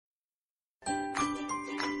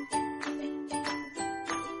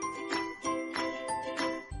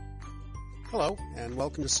Hello, and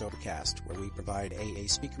welcome to SoberCast, where we provide AA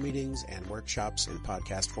speaker meetings and workshops in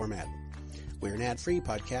podcast format. We're an ad-free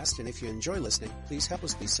podcast, and if you enjoy listening, please help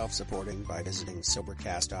us be self-supporting by visiting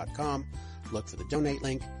Sobercast.com, look for the donate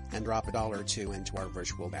link, and drop $1 or $2 into our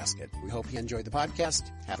virtual basket. We hope you enjoyed the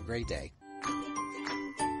podcast. Have a great day.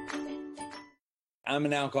 I'm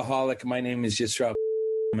an alcoholic. My name is Yisrael.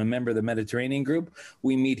 I'm a member of the Mediterranean group.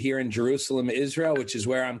 We meet here in Jerusalem, Israel, which is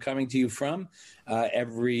where I'm coming to you from,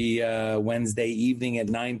 every Wednesday evening at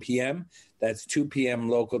 9 p.m. That's 2 p.m.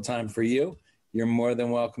 local time for you. You're more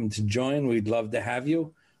than welcome to join. We'd love to have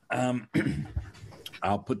you.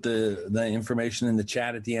 I'll put the information in the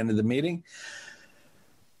chat at the end of the meeting.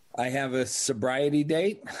 I have a sobriety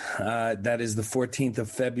date. That is the 14th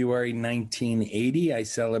of February, 1980. I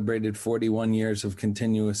celebrated 41 years of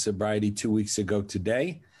continuous sobriety 2 weeks ago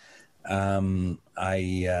today.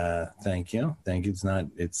 I thank you. I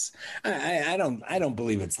don't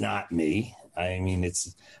believe it's not me. I mean,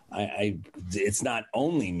 it's not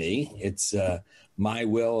only me. It's my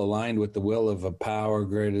will aligned with the will of a power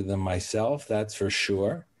greater than myself. That's for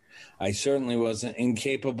sure. I certainly wasn't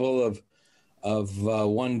incapable of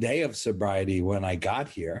one day of sobriety when I got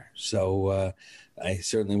here. So I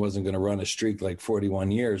certainly wasn't going to run a streak like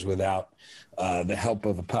 41 years without the help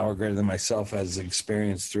of a power greater than myself, as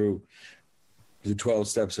experienced through the 12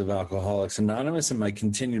 steps of Alcoholics Anonymous and my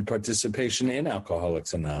continued participation in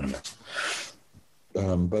Alcoholics Anonymous.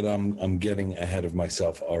 But I'm getting ahead of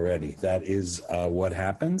myself already. That is what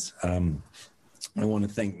happens. I want to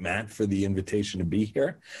thank Matt for the invitation to be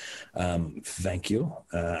here. Thank you.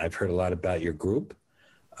 I've heard a lot about your group.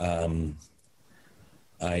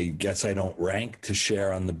 I guess I don't rank to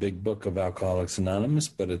share on the Big Book of Alcoholics Anonymous,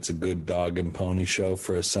 but it's a good dog and pony show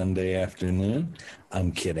for a Sunday afternoon.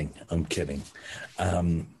 I'm kidding.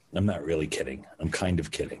 I'm not really kidding. I'm kind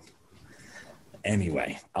of kidding.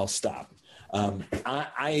 Anyway, I'll stop.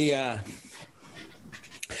 I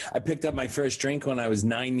picked up my first drink when I was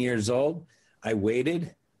 9 years old. I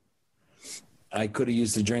waited. I could have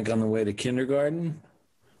used a drink on the way to kindergarten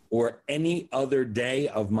or any other day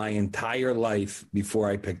of my entire life before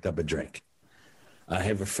I picked up a drink. I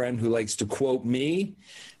have a friend who likes to quote me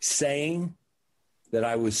saying that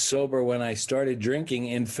I was sober when I started drinking.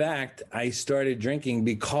 In fact, I started drinking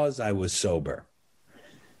because I was sober.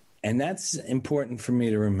 And that's important for me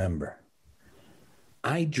to remember.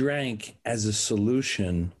 I drank as a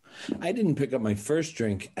solution. I didn't pick up my first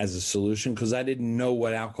drink as a solution because I didn't know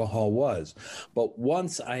what alcohol was. But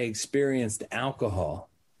once I experienced alcohol,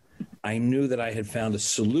 I knew that I had found a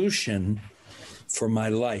solution for my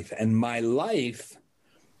life. And my life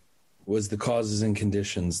was the causes and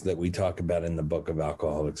conditions that we talk about in the book of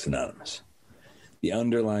Alcoholics Anonymous. The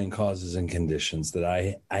underlying causes and conditions that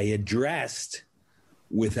I addressed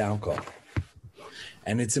with alcohol.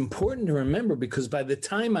 And it's important to remember because by the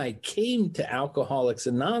time I came to Alcoholics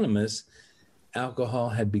Anonymous, alcohol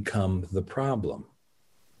had become the problem.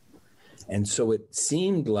 And so it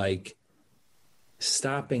seemed like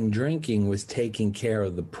stopping drinking was taking care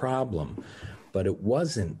of the problem, but it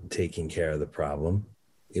wasn't taking care of the problem.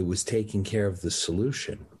 It was taking care of the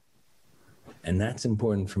solution. And that's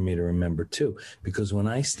important for me to remember too, because when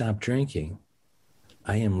I stop drinking,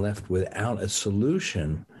 I am left without a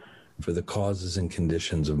solution for the causes and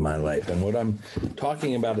conditions of my life. And what I'm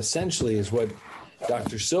talking about essentially is what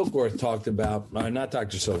Dr. Silkworth talked about, not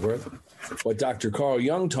Dr. Silkworth, what Dr. Carl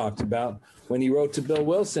Jung talked about when he wrote to Bill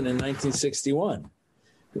Wilson in 1961,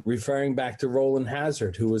 referring back to Roland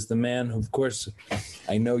Hazard, who was the man who, of course,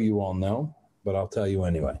 I know you all know, but I'll tell you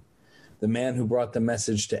anyway, the man who brought the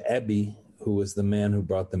message to Ebby, who was the man who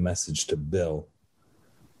brought the message to Bill.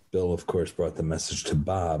 Bill, of course, brought the message to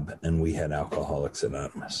Bob, and we had Alcoholics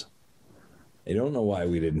Anonymous. I don't know why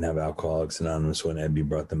we didn't have Alcoholics Anonymous when Ebby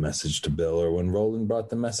brought the message to Bill or when Roland brought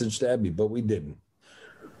the message to Ebby, but we didn't.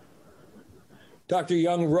 Dr.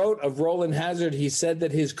 Jung wrote of Roland Hazard, he said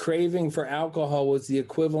that his craving for alcohol was the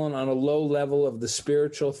equivalent on a low level of the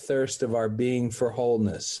spiritual thirst of our being for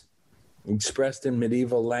wholeness. Expressed in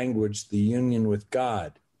medieval language, the union with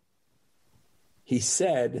God. He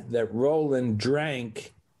said that Roland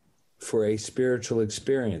drank for a spiritual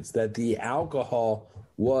experience, that the alcohol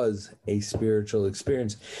was a spiritual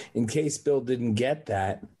experience. In case Bill didn't get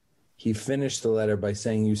that, he finished the letter by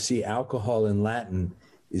saying, you see, alcohol in Latin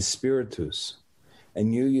is spiritus,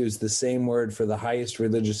 and you use the same word for the highest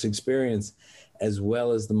religious experience as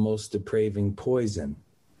well as the most depraving poison.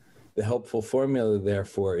 The helpful formula,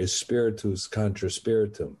 therefore, is spiritus contra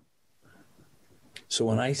spiritum. So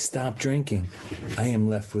when I stop drinking, I am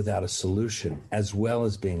left without a solution as well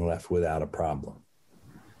as being left without a problem.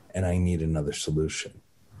 And I need another solution.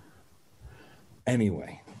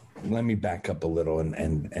 Anyway, let me back up a little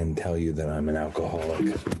and tell you that I'm an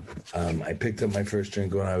alcoholic. I picked up my first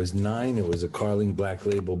drink when I was 9. It was a Carling Black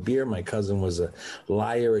Label beer. My cousin was a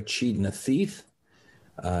liar, a cheat, and a thief.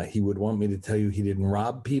 He would want me to tell you he didn't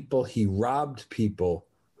rob people. He robbed people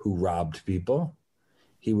who robbed people.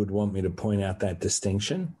 He would want me to point out that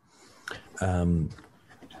distinction.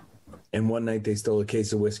 And one night they stole a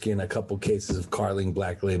case of whiskey and a couple cases of Carling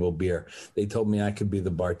Black Label beer. They told me I could be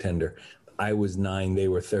the bartender. I was 9. They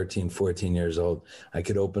were 13, 14 years old. I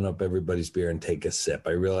could open up everybody's beer and take a sip.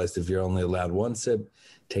 I realized if you're only allowed one sip,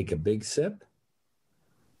 take a big sip.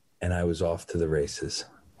 And I was off to the races.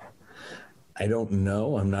 I don't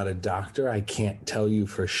know. I'm not a doctor. I can't tell you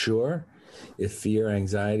for sure if fear,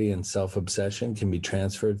 anxiety, and self-obsession can be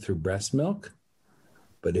transferred through breast milk.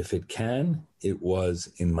 But if it can, it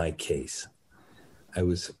was in my case. I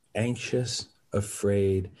was anxious,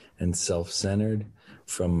 afraid, and self-centered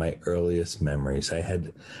from my earliest memories. I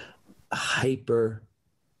had a hyper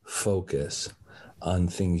focus on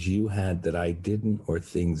things you had that I didn't, or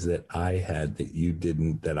things that I had that you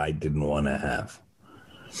didn't, that I didn't want to have.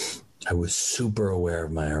 I was super aware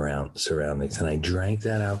of my surroundings, and I drank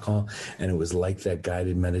that alcohol, and it was like that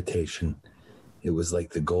guided meditation. It was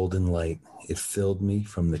like the golden light. It filled me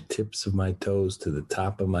from the tips of my toes to the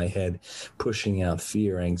top of my head, pushing out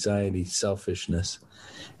fear, anxiety, selfishness,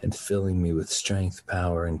 and filling me with strength,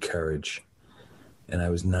 power, and courage. And I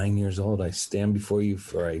was 9 years old. I stand before you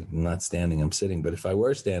I'm not standing, I'm sitting. But if I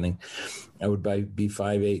were standing, I would be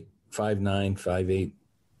 5'8", 5'9", 5'8"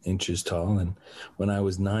 inches tall. And when I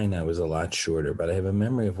was 9, I was a lot shorter. But I have a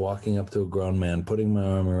memory of walking up to a grown man, putting my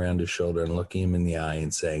arm around his shoulder and looking him in the eye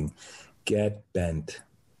and saying, "Get bent."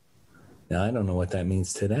 Now, I don't know what that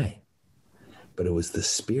means today, but it was the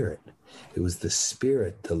spirit. It was the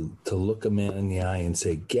spirit to look a man in the eye and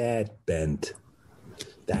say, "Get bent."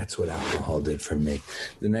 That's what alcohol did for me.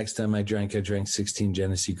 The next time I drank 16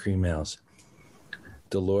 Genesee cream ales.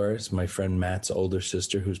 Dolores, my friend Matt's older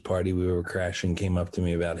sister, whose party we were crashing, came up to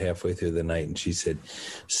me about halfway through the night, and she said,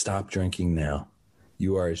 "Stop drinking now.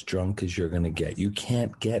 You are as drunk as you're going to get. You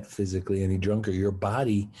can't get physically any drunker. Your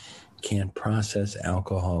body can't process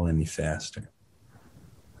alcohol any faster.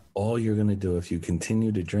 All you're going to do if you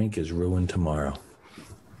continue to drink is ruin tomorrow."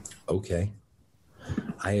 Okay.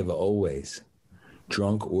 I have always,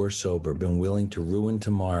 drunk or sober, been willing to ruin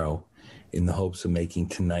tomorrow in the hopes of making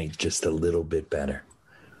tonight just a little bit better.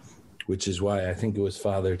 Which is why I think it was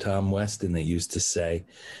Father Tom Weston that used to say,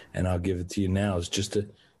 and I'll give it to you now, it's just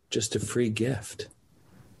a free gift.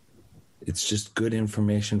 It's just good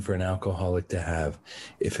information for an alcoholic to have.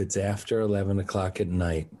 If it's after 11 o'clock at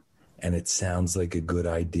night and it sounds like a good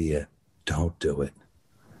idea, don't do it.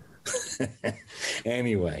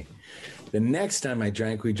 Anyway, the next time I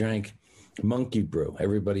drank, we drank Monkey Brew.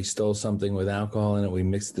 Everybody stole something with alcohol in it. We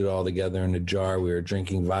mixed it all together in a jar. We were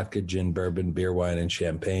drinking vodka, gin, bourbon, beer, wine, and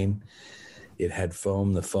champagne. It had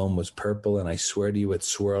foam. The foam was purple, and I swear to you, it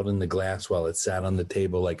swirled in the glass while it sat on the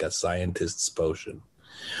table like a scientist's potion.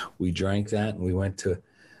 We drank that, and we went to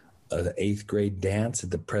an 8th grade dance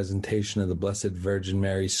at the presentation of the Blessed Virgin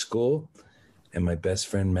Mary School, and my best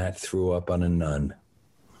friend Matt threw up on a nun.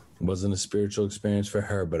 It wasn't a spiritual experience for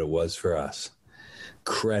her, but it was for us.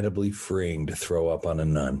 Incredibly freeing to throw up on a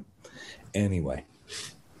nun. Anyway,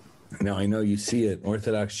 now I know you see an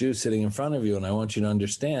Orthodox Jew sitting in front of you, and I want you to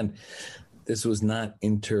understand this was not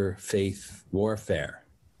interfaith warfare.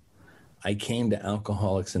 I came to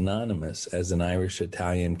Alcoholics Anonymous as an Irish,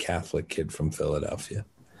 Italian, Catholic kid from Philadelphia.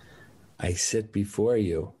 I sit before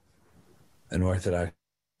you, an Orthodox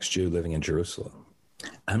Jew living in Jerusalem.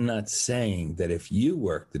 I'm not saying that if you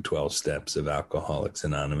work the 12 steps of Alcoholics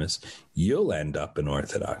Anonymous, you'll end up an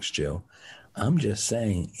Orthodox Jew. I'm just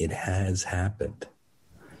saying it has happened.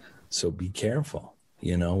 So be careful.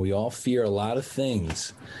 You know, we all fear a lot of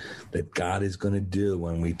things that God is going to do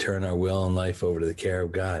when we turn our will and life over to the care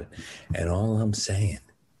of God. And all I'm saying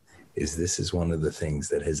is this is one of the things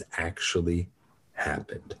that has actually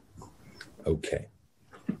happened. Okay.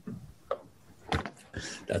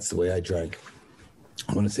 That's the way I drank.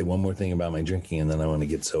 I want to say one more thing about my drinking, and then I want to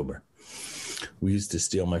get sober. We used to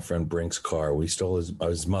steal my friend Brink's car. We stole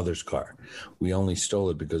his mother's car. We only stole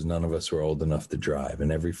it because none of us were old enough to drive.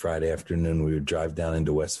 And every Friday afternoon, we would drive down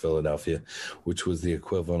into West Philadelphia, which was the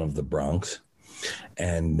equivalent of the Bronx.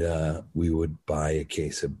 And we would buy a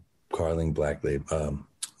case of Carling Black Label,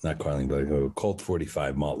 not Carling Black Label, Colt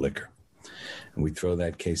 45 malt liquor. And we'd throw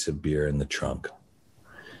that case of beer in the trunk.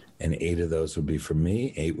 And 8 of those would be for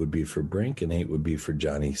me, 8 would be for Brink, and 8 would be for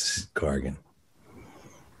Johnny Cargan.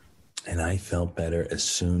 And I felt better as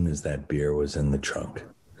soon as that beer was in the trunk.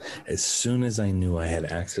 As soon as I knew I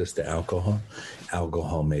had access to alcohol,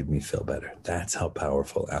 alcohol made me feel better. That's how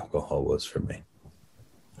powerful alcohol was for me.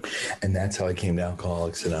 And that's how I came to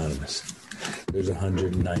Alcoholics Anonymous. There's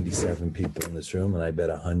 197 people in this room, and I bet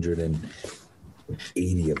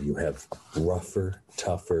 180 of you have rougher,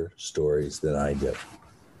 tougher stories than I do.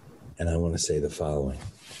 And I want to say the following.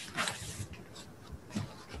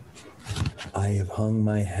 I have hung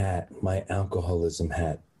my hat, my alcoholism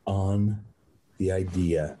hat, on the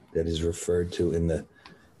idea that is referred to in the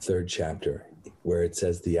 3rd chapter, where it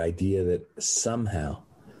says the idea that somehow,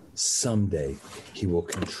 someday, he will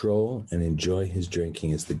control and enjoy his drinking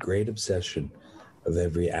is the great obsession of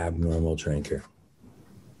every abnormal drinker.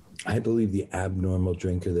 I believe the abnormal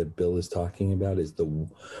drinker that Bill is talking about is the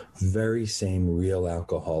very same real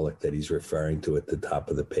alcoholic that he's referring to at the top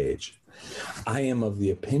of the page. I am of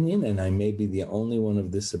the opinion, and I may be the only one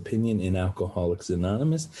of this opinion in Alcoholics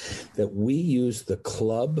Anonymous, that we use the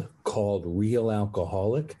club called Real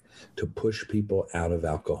Alcoholic to push people out of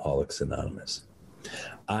Alcoholics Anonymous.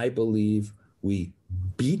 I believe we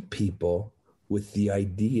beat people with the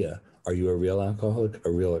idea, are you a real alcoholic?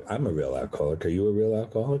 I'm a real alcoholic. Are you a real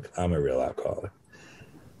alcoholic? I'm a real alcoholic.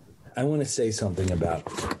 I want to say something about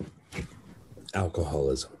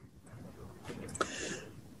alcoholism.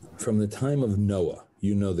 From the time of Noah,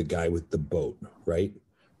 you know the guy with the boat, right?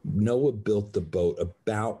 Noah built the boat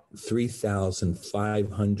about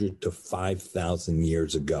 3,500 to 5,000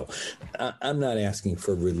 years ago. I'm not asking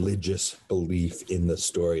for religious belief in the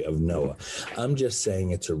story of Noah. I'm just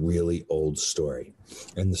saying it's a really old story.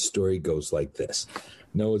 And the story goes like this.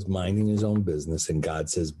 Noah's minding his own business, and God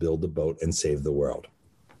says, build a boat and save the world,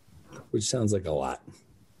 which sounds like a lot.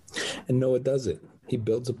 And Noah does it. He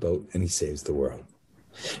builds a boat and he saves the world.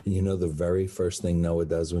 And you know the very first thing Noah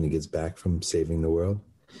does when he gets back from saving the world?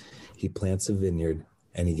 He plants a vineyard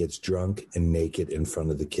and he gets drunk and naked in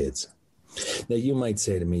front of the kids. Now you might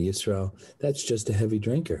say to me, Yisrael, that's just a heavy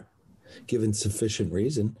drinker. Given sufficient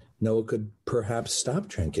reason, Noah could perhaps stop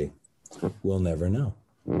drinking. We'll never know,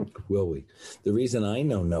 will we? The reason I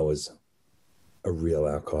know Noah's a real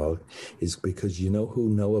alcoholic is because you know who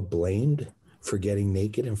Noah blamed for getting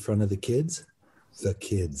naked in front of the kids? The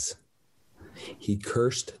kids. He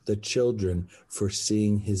cursed the children for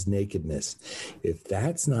seeing his nakedness. If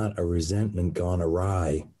that's not a resentment gone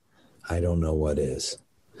awry, I don't know what is.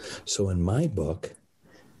 So in my book,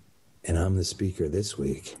 and I'm the speaker this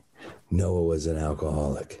week, Noah was an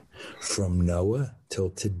alcoholic. From Noah till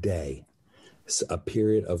today, a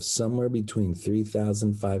period of somewhere between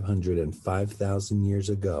 3,500 and 5,000 years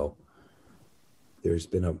ago, there's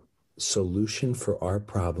been a solution for our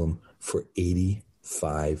problem for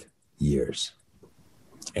 85 years.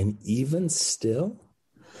 And even still,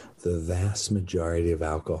 the vast majority of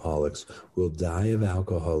alcoholics will die of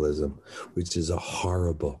alcoholism, which is a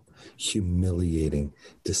horrible, humiliating,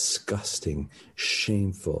 disgusting,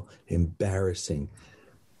 shameful, embarrassing,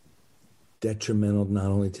 detrimental not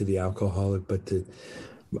only to the alcoholic, but to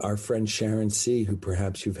our friend Sharon C., who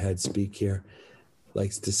perhaps you've had speak here,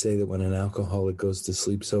 likes to say that when an alcoholic goes to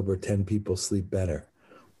sleep sober, 10 people sleep better.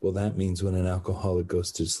 Well, that means when an alcoholic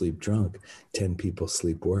goes to sleep drunk, 10 people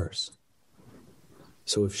sleep worse.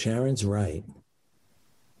 So if Sharon's right,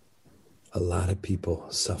 a lot of people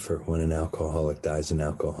suffer when an alcoholic dies an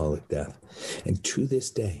alcoholic death. And to this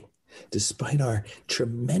day, despite our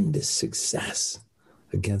tremendous success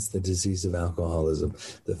against the disease of alcoholism,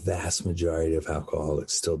 the vast majority of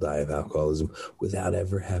alcoholics still die of alcoholism without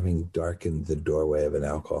ever having darkened the doorway of an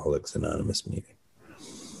Alcoholics Anonymous meeting.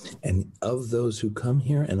 And of those who come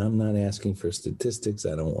here, and I'm not asking for statistics,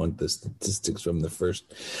 I don't want the statistics from the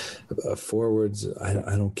first forwards, I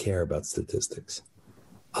don't care about statistics.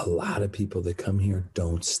 A lot of people that come here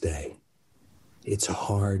don't stay. It's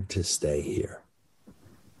hard to stay here.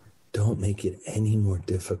 Don't make it any more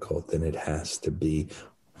difficult than it has to be.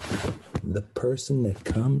 The person that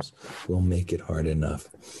comes will make it hard enough.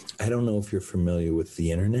 I don't know if you're familiar with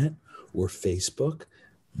the internet or Facebook.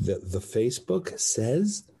 The Facebook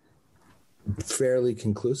says fairly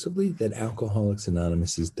conclusively that Alcoholics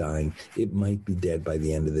Anonymous is dying. It might be dead by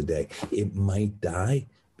the end of the day. It might die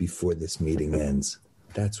before this meeting ends.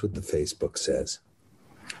 That's what the Facebook says.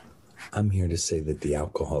 I'm here to say that the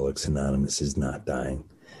Alcoholics Anonymous is not dying.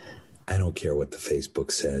 I don't care what the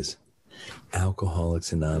Facebook says.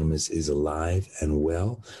 Alcoholics Anonymous is alive and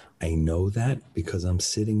well. I know that because I'm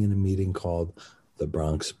sitting in a meeting called the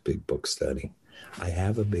Bronx Big Book Study. I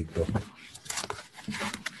have a big book.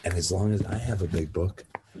 And as long as I have a big book,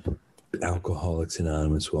 Alcoholics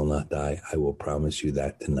Anonymous will not die. I will promise you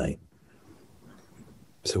that tonight.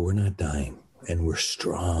 So we're not dying. And we're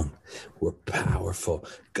strong. We're powerful.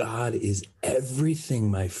 God is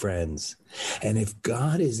everything, my friends. And if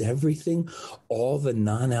God is everything, all the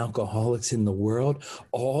non-alcoholics in the world,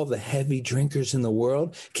 all the heavy drinkers in the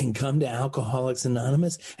world can come to Alcoholics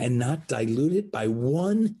Anonymous and not dilute it by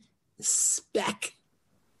one speck.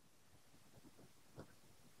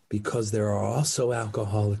 Because there are also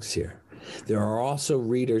alcoholics here. There are also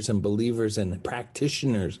readers and believers and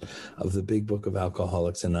practitioners of the Big Book of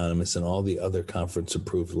Alcoholics Anonymous and all the other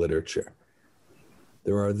conference-approved literature.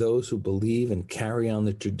 There are those who believe and carry on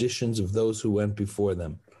the traditions of those who went before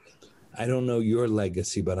them. I don't know your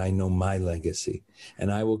legacy, but I know my legacy.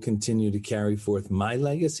 And I will continue to carry forth my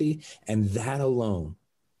legacy and that alone.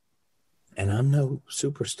 And I'm no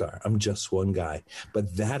superstar. I'm just one guy.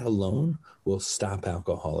 But that alone will stop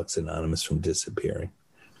Alcoholics Anonymous from disappearing.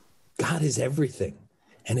 God is everything.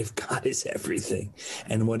 And if God is everything,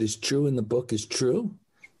 and what is true in the book is true,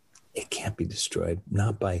 it can't be destroyed.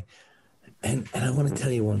 Not by, and I want to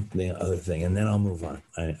tell you one other thing, and then I'll move on.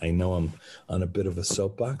 I know I'm on a bit of a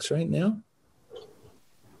soapbox right now.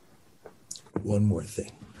 One more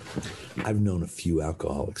thing. I've known a few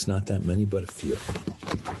alcoholics, not that many, but a few.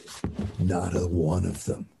 Not a one of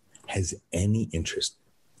them has any interest,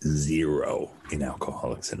 zero, in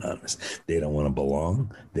Alcoholics Anonymous. They don't want to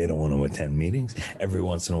belong. They don't want to attend meetings. Every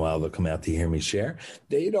once in a while, they'll come out to hear me share.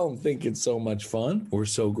 They don't think it's so much fun or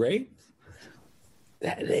so great.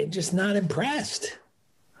 They're just not impressed.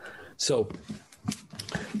 So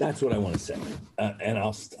that's what I want to say. And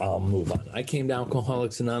I'll move on. I came to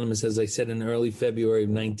Alcoholics Anonymous, as I said, in early February of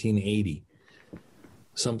 1980.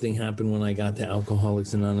 Something happened when I got to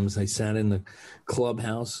Alcoholics Anonymous. I sat in the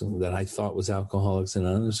clubhouse that I thought was Alcoholics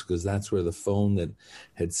Anonymous because that's where the phone that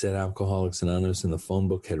had said Alcoholics Anonymous in the phone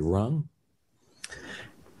book had rung.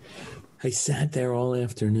 I sat there all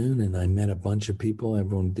afternoon and I met a bunch of people.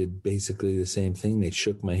 Everyone did basically the same thing. They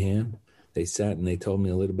shook my hand. They sat and they told me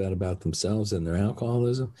a little bit about themselves and their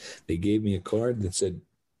alcoholism. They gave me a card that said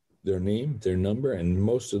their name, their number, and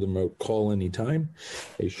most of them wrote call anytime.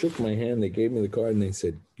 They shook my hand, they gave me the card, and they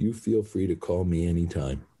said, you feel free to call me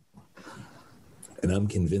anytime. And I'm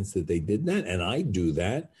convinced that they did that, and I do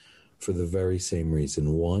that for the very same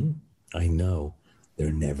reason. One, I know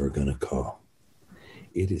they're never going to call.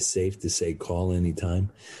 It is safe to say call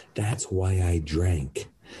anytime. That's why I drank,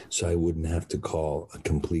 so I wouldn't have to call a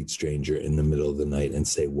complete stranger in the middle of the night and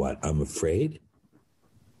say, what, I'm afraid?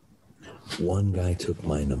 One guy took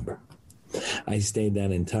my number. I stayed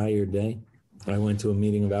that entire day. I went to a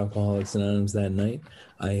meeting of Alcoholics Anonymous that night.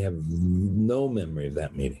 I have no memory of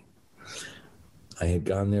that meeting. I had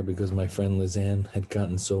gone there because my friend Lizanne had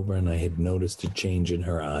gotten sober and I had noticed a change in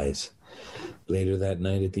her eyes. Later that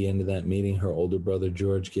night, at the end of that meeting, her older brother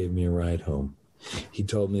George gave me a ride home. He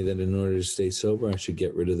told me that in order to stay sober, I should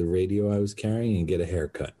get rid of the radio I was carrying and get a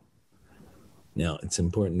haircut. Now, it's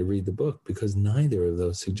important to read the book because neither of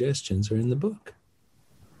those suggestions are in the book.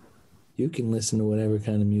 You can listen to whatever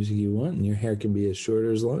kind of music you want, and your hair can be as short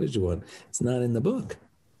or as long as you want. It's not in the book.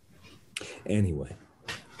 Anyway,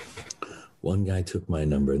 one guy took my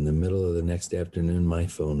number. In the middle of the next afternoon, my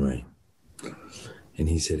phone rang. And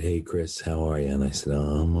he said, hey, Chris, how are you? And I said, oh,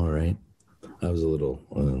 I'm all right. I was a little,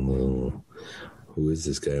 who is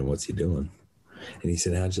this guy and what's he doing? And he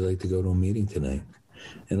said, how'd you like to go to a meeting tonight?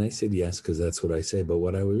 And I said yes, because that's what I say. But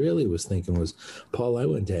what I really was thinking was, Paul, I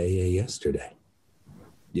went to AA yesterday.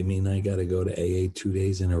 You mean I got to go to AA 2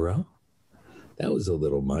 days in a row? That was a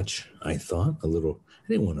little much, I thought. I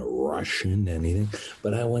didn't want to rush into anything.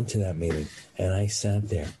 But I went to that meeting, and I sat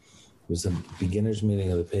there. It was a beginner's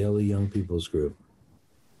meeting of the Paoli Young People's Group.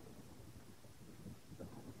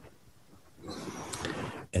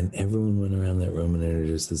 And everyone went around that room and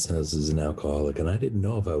introduced themselves as an alcoholic. And I didn't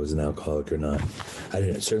know if I was an alcoholic or not.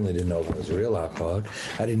 I certainly didn't know if I was a real alcoholic.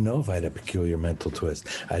 I didn't know if I had a peculiar mental twist.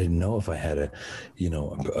 I didn't know if I had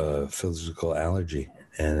a physical allergy.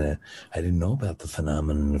 And I didn't know about the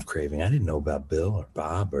phenomenon of craving. I didn't know about Bill or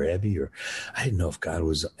Bob or Ebby. I didn't know if God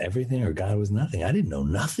was everything or God was nothing. I didn't know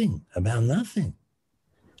nothing about nothing.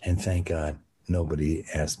 And thank God, nobody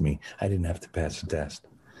asked me. I didn't have to pass a test.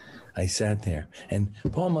 I sat there, and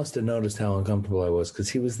Paul must have noticed how uncomfortable I was because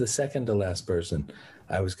he was the second to last person.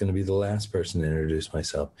 I was going to be the last person to introduce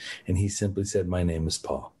myself, and he simply said, my name is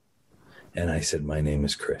Paul. And I said, my name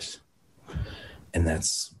is Chris. And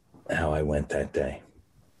that's how I went that day.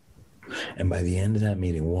 And by the end of that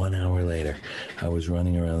meeting, 1 hour later, I was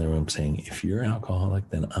running around the room saying, if you're alcoholic,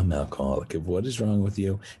 then I'm alcoholic. If what is wrong with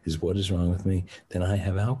you is what is wrong with me, then I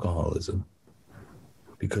have alcoholism.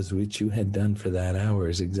 Because what you had done for that hour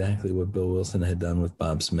is exactly what Bill Wilson had done with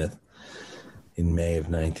Bob Smith in May of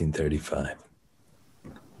 1935.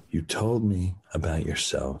 You told me about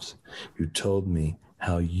yourselves. You told me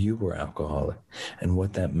how you were alcoholic and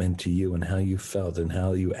what that meant to you and how you felt and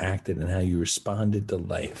how you acted and how you responded to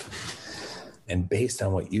life. And based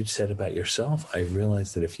on what you said about yourself, I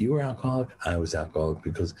realized that if you were alcoholic, I was alcoholic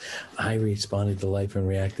because I responded to life and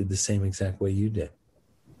reacted the same exact way you did.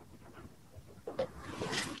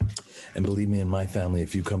 And believe me, in my family,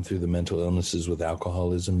 if you come through the mental illnesses with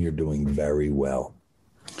alcoholism, you're doing very well.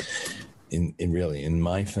 In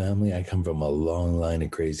my family, I come from a long line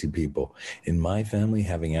of crazy people. In my family,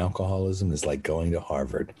 having alcoholism is like going to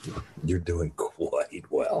Harvard. You're doing quite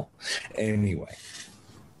well. Anyway,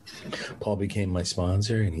 Paul became my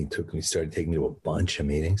sponsor, and he started taking me to a bunch of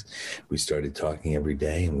meetings. We started talking every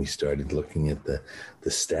day, and we started looking at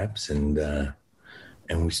the steps, and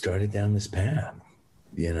we started down this path,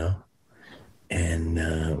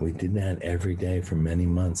 And we did that every day for many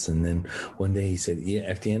months. And then one day he said,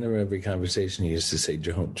 at the end of every conversation, he used to say,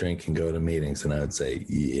 don't drink and go to meetings. And I would say,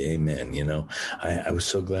 amen. I was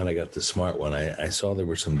so glad I got the smart one. I saw there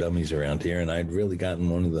were some dummies around here, and I'd really gotten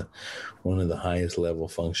one of the highest level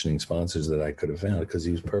functioning sponsors that I could have found, because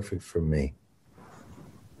he was perfect for me,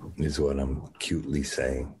 is what I'm cutely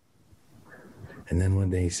saying. And then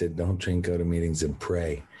one day he said, don't drink, go to meetings and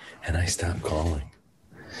pray. And I stopped calling.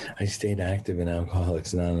 I stayed active in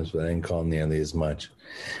Alcoholics Anonymous, but I didn't call nearly as much.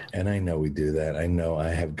 And I know we do that. I know I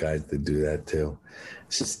have guys that do that too.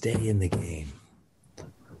 Stay in the game.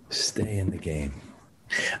 Stay in the game.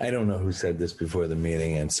 I don't know who said this before the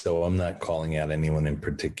meeting, and so I'm not calling out anyone in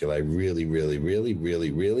particular. I really, really, really,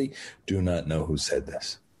 really, really do not know who said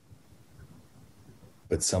this.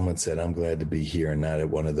 But someone said, I'm glad to be here and not at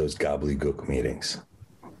one of those gobbledygook meetings.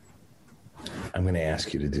 I'm going to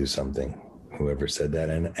ask you to do something. Whoever said that,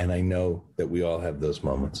 and I know that we all have those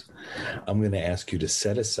moments. I'm going to ask you to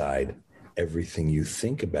set aside everything you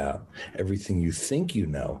think about, everything you think you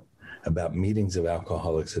know about meetings of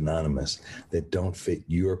Alcoholics Anonymous that don't fit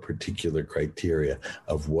your particular criteria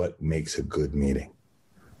of what makes a good meeting.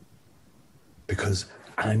 Because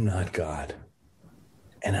I'm not God,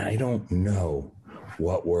 and I don't know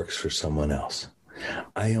what works for someone else.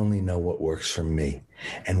 I only know what works for me.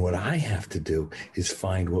 And what I have to do is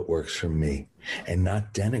find what works for me and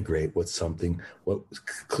not denigrate what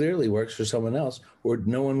clearly works for someone else, or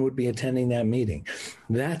no one would be attending that meeting.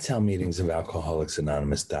 That's how meetings of Alcoholics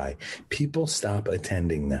Anonymous die. People stop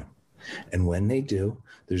attending them. And when they do,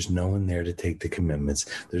 there's no one there to take the commitments.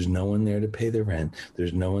 There's no one there to pay the rent.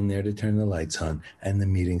 There's no one there to turn the lights on, and the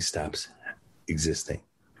meeting stops existing.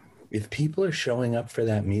 If people are showing up for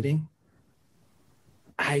that meeting,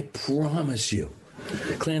 I promise you,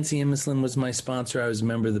 Clancy Imislin was my sponsor. I was a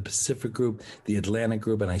member of the Pacific group, the Atlantic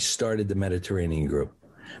group, and I started the Mediterranean group.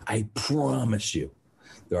 I promise you,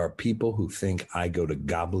 there are people who think I go to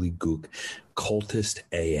gobbledygook cultist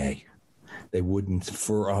AA. They wouldn't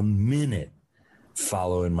for a minute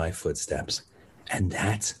follow in my footsteps. And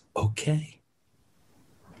that's okay.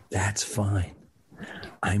 That's fine.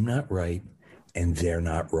 I'm not right, and they're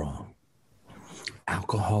not wrong.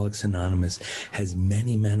 Alcoholics Anonymous has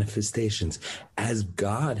many manifestations, as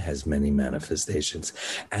God has many manifestations,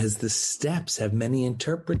 as the steps have many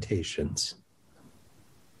interpretations.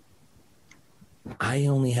 I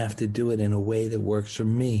only have to do it in a way that works for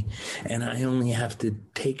me, and I only have to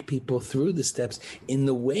take people through the steps in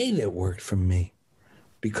the way that worked for me,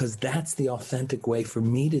 because that's the authentic way for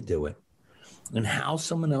me to do it. And how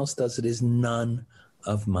someone else does it is none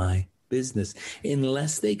of my business,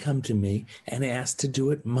 unless they come to me and ask to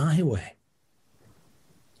do it my way.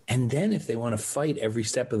 And then if they want to fight every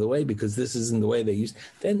step of the way because this isn't the way they used,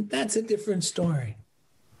 then that's a different story.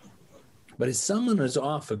 But if someone is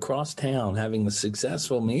off across town having a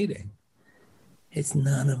successful meeting, it's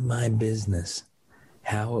none of my business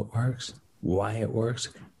how it works, why it works,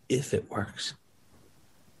 if it works.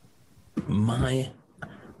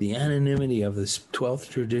 The anonymity of this 12th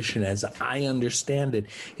tradition, as I understand it,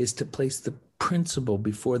 is to place the principle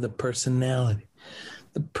before the personality.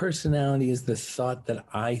 The personality is the thought that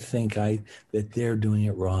I think that they're doing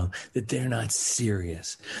it wrong, that they're not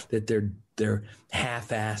serious, that they're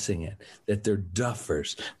half-assing it, that they're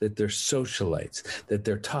duffers, that they're socialites, that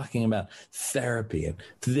they're talking about therapy and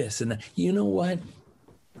this and that. You know what?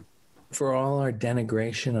 For all our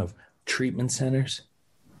denigration of treatment centers,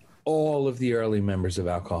 all of the early members of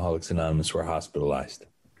Alcoholics Anonymous were hospitalized.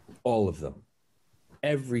 All of them.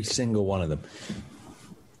 Every single one of them.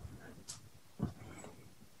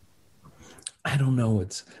 I don't know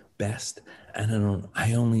what's best, and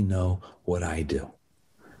I only know what I do.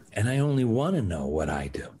 And I only want to know what I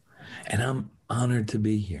do. And I'm honored to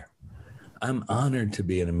be here. I'm honored to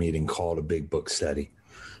be in a meeting called a Big Book Study.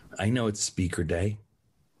 I know it's Speaker Day.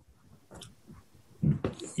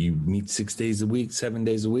 You meet 6 days a week, 7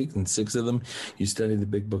 days a week, and 6 of them you study the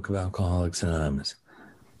Big Book of Alcoholics Anonymous.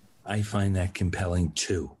 I find that compelling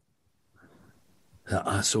too.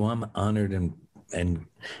 So I'm honored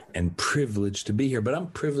and privileged to be here, but I'm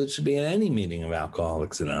privileged to be at any meeting of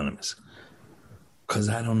Alcoholics Anonymous because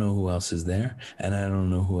I don't know who else is there, and I don't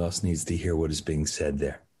know who else needs to hear what is being said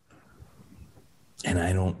there. And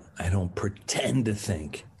I don't pretend to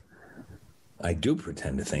think. I do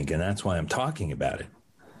pretend to think, and that's why I'm talking about it,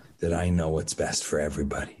 that I know what's best for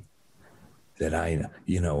everybody. That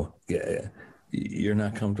you're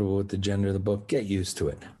not comfortable with the gender of the book, get used to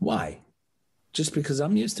it. Why? Just because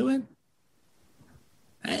I'm used to it?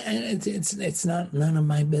 It's not none of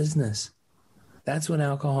my business. That's what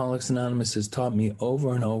Alcoholics Anonymous has taught me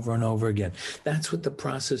over and over and over again. That's what the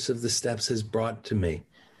process of the steps has brought to me.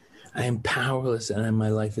 I am powerless and my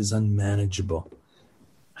life is unmanageable.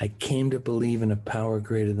 I came to believe in a power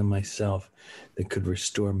greater than myself that could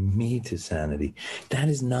restore me to sanity. That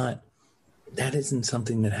isn't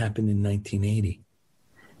something that happened in 1980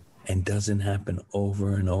 and doesn't happen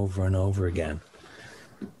over and over and over again.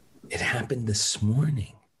 It happened this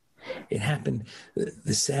morning. It happened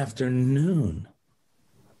this afternoon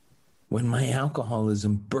when my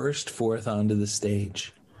alcoholism burst forth onto the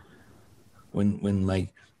stage. When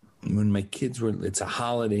my kids were, it's a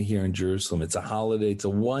holiday here in Jerusalem. It's a holiday. It's a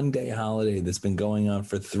one-day holiday that's been going on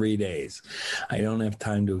for 3 days. I don't have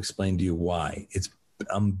time to explain to you why.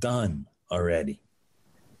 I'm done already.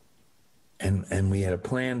 And we had a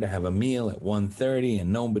plan to have a meal at 1:30,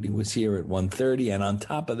 and nobody was here at 1:30. And on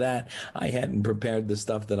top of that, I hadn't prepared the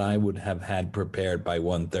stuff that I would have had prepared by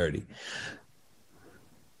 1:30.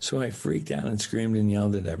 So I freaked out and screamed and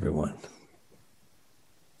yelled at everyone.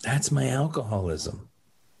 That's my alcoholism.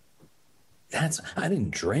 I didn't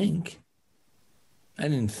drink. I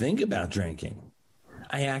didn't think about drinking.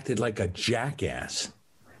 I acted like a jackass,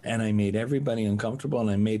 and I made everybody uncomfortable, and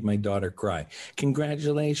I made my daughter cry.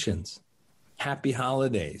 Congratulations. Happy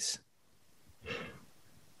holidays.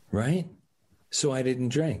 Right? So I didn't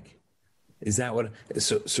drink. Is that what?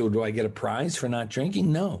 So do I get a prize for not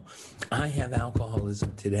drinking? No. I have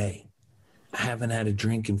alcoholism today. I haven't had a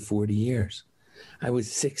drink in 40 years. I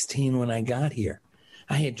was 16 when I got here.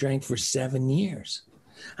 I had drank for 7 years.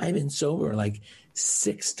 I've been sober like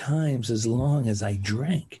 6 times as long as I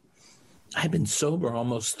drank. I've been sober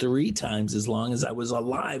almost 3 times as long as I was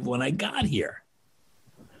alive when I got here.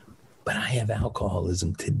 But I have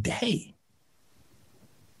alcoholism today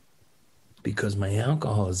because my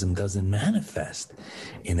alcoholism doesn't manifest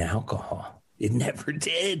in alcohol. It never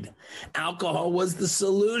did. Alcohol was the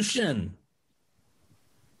solution.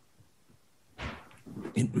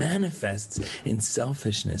 It manifests in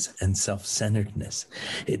selfishness and self-centeredness.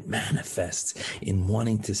 It manifests in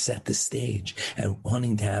wanting to set the stage and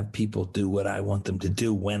wanting to have people do what I want them to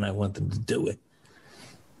do when I want them to do it.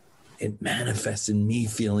 It manifests in me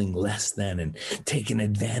feeling less than and taken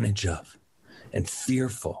advantage of and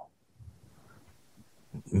fearful.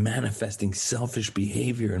 Manifesting selfish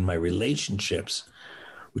behavior in my relationships,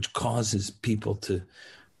 which causes people to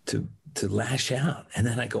lash out. And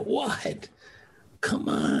then I go, what? Come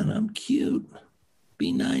on, I'm cute.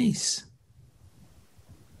 Be nice.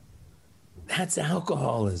 That's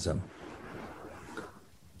alcoholism.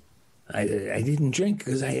 I didn't drink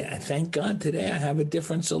because I thank God today I have a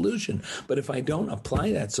different solution. But if I don't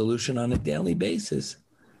apply that solution on a daily basis,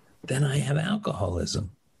 then I have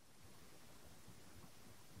alcoholism.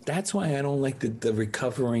 That's why I don't like the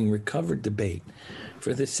recovered debate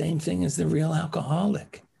for the same thing as the real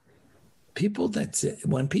alcoholic.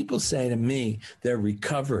 When people say to me they're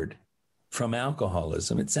recovered from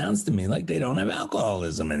alcoholism, it sounds to me like they don't have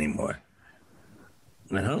alcoholism anymore.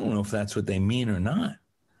 And I don't know if that's what they mean or not.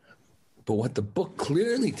 But what the book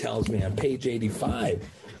clearly tells me on page 85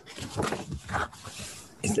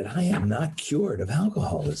 is that I am not cured of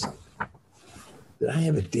alcoholism, that I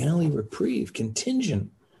have a daily reprieve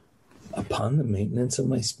contingent upon the maintenance of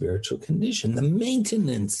my spiritual condition. The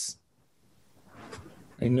maintenance.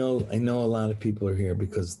 I know a lot of people are here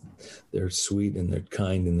because they're sweet and they're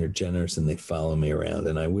kind and they're generous and they follow me around.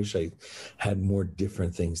 And I wish I had more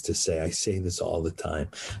different things to say. I say this all the time.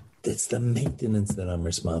 It's the maintenance that I'm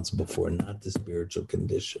responsible for, not the spiritual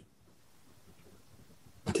condition.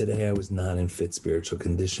 Today I was not in fit spiritual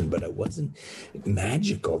condition, but it wasn't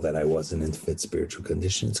magical that I wasn't in fit spiritual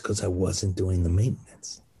condition. It's because I wasn't doing the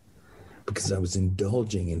maintenance. Because I was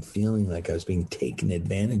indulging and feeling like I was being taken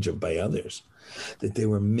advantage of by others. That they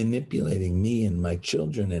were manipulating me and my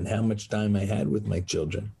children and how much time I had with my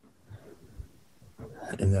children.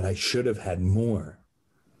 And that I should have had more.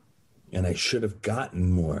 And I should have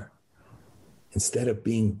gotten more. Instead of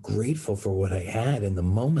being grateful for what I had in the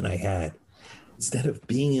moment I had, instead of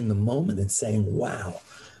being in the moment and saying, wow,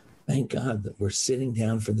 thank God that we're sitting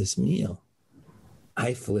down for this meal,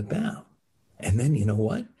 I flip out. And then you know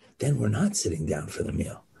what? Then we're not sitting down for the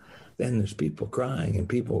meal. Then there's people crying and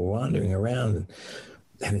people wandering around,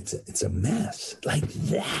 and it's a mess like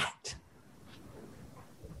that.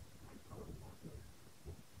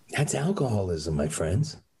 That's alcoholism, my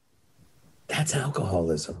friends. That's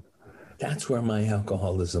alcoholism. That's where my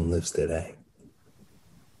alcoholism lives today.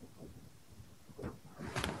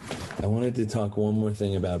 I wanted to talk one more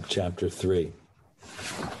thing about chapter 3,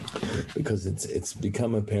 because it's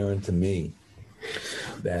become apparent to me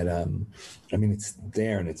that, it's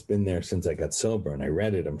there, and it's been there since I got sober, and I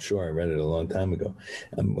read it. I'm sure I read it a long time ago.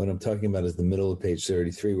 What I'm talking about is the middle of page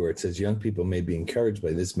 33, where it says, young people may be encouraged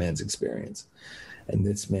by this man's experience. And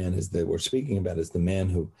this man that we're speaking about is the man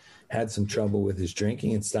who had some trouble with his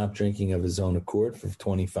drinking and stopped drinking of his own accord for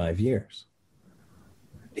 25 years.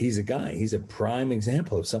 He's a prime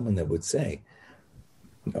example of someone that would say,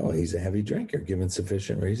 oh, he's a heavy drinker, given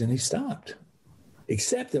sufficient reason, he stopped.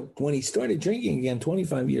 Except that when he started drinking again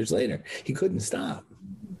 25 years later, he couldn't stop.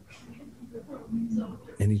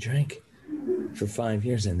 And he drank for 5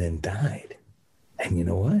 years and then died. And you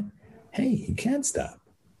know what? Hey, he can't stop.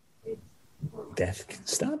 Death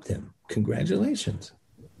stopped him. Congratulations.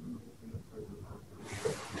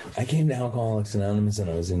 I came to Alcoholics Anonymous, and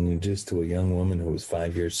I was introduced to a young woman who was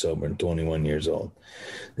 5 years sober and 21 years old.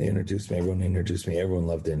 They introduced me. Everyone introduced me. Everyone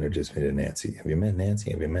loved to introduce me to Nancy. Have you met Nancy?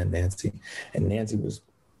 Have you met Nancy? And Nancy was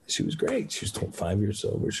great. She was 5 years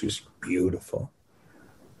sober. She was beautiful.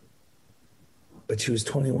 But she was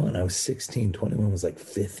 21. I was 16. 21 was like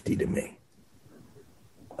 50 to me.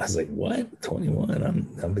 I was like, what?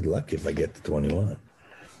 21? I'll be lucky if I get to 21.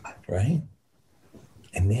 Right?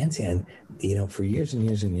 And Nancy, and for years and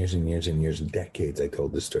years and years and years and years and decades, I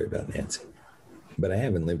told this story about Nancy. But I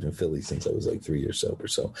haven't lived in Philly since I was like 3 years sober,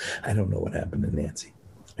 so I don't know what happened to Nancy.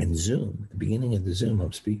 And Zoom, at the beginning of the Zoom,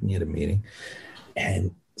 I'm speaking at a meeting,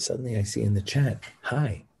 and suddenly I see in the chat,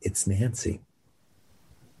 hi, it's Nancy.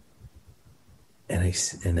 And I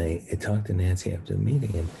talked to Nancy after the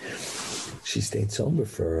meeting, and she stayed sober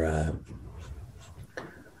for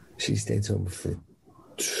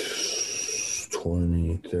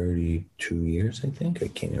 32 years, I think. I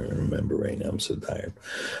can't even remember right now. I'm so tired.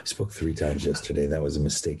 I spoke 3 times yesterday. That was a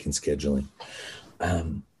mistake in scheduling.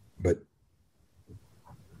 But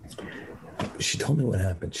she told me what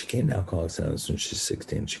happened. She came to Alcoholics Anonymous when she was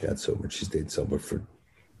 16. She got sober. She stayed sober for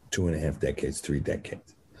 2.5 decades, 3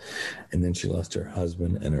 decades. And then she lost her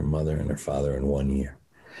husband and her mother and her father in 1 year.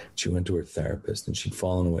 She went to her therapist, and she'd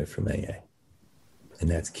fallen away from AA. And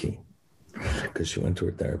that's key. Because she went to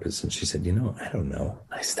her therapist and she said, I don't know.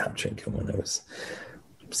 I stopped drinking when I was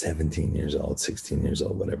 17 years old, 16 years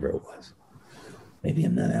old, whatever it was. Maybe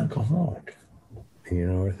I'm not alcoholic. And you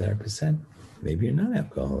know what her therapist said? Maybe you're not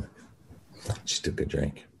alcoholic. She took a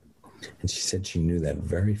drink. And she said she knew that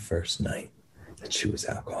very first night that she was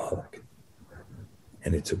alcoholic.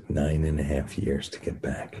 And it took 9.5 years to get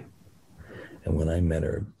back. And when I met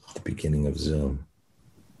her at the beginning of Zoom,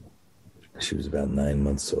 she was about 9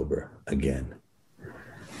 months sober again.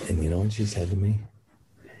 And you know what she said to me?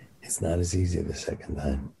 It's not as easy the second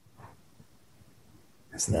time.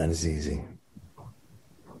 It's not as easy.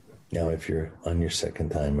 Now, if you're on your second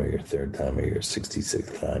time or your third time or your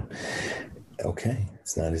 66th time, okay,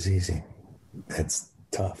 it's not as easy. That's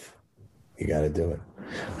tough. You got to do it.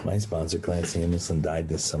 My sponsor, Clancy Emerson, died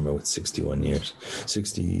this summer with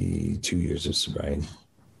 62 years of sobriety.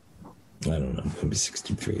 I don't know, maybe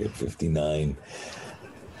 63 or 59,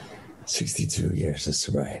 62 years of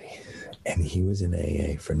sobriety. And he was in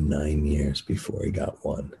AA for 9 years before he got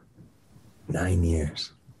one. 9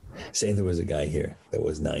 years. Say there was a guy here that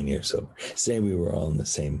was 9 years sober. Say we were all in the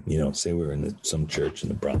same, say we were in some church in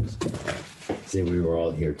the Bronx. Say we were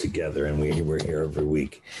all here together and we were here every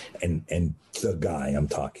week. And the guy I'm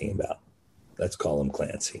talking about, let's call him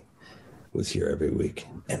Clancy, was here every week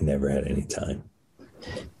and never had any time.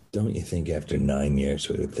 Don't you think after 9 years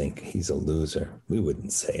we would think he's a loser? We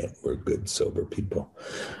wouldn't say it. We're good, sober people.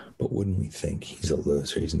 But wouldn't we think he's a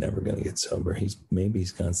loser? He's never going to get sober. Maybe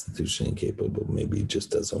he's constitutionally capable. Maybe he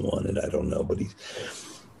just doesn't want it. I don't know.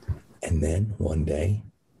 And then one day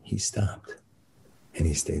he stopped and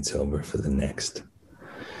he stayed sober for the next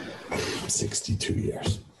 62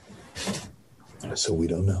 years. So we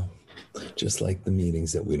don't know. Just like the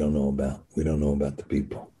meetings that we don't know about. We don't know about the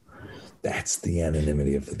people. That's the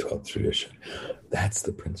anonymity of the 12th tradition. That's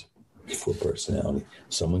the principle for personality.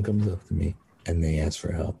 Someone comes up to me and they ask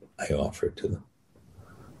for help. I offer it to them.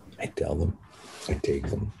 I tell them. I take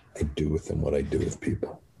them. I do with them what I do with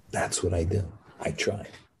people. That's what I do. I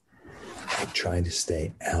try to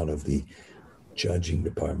stay out of the judging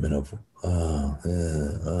department of,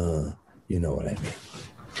 you know what I mean.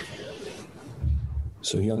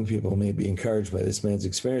 So young people may be encouraged by this man's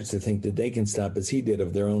experience to think that they can stop as he did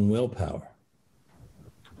of their own willpower.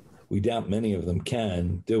 We doubt many of them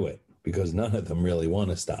can do it because none of them really want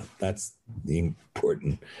to stop. That's the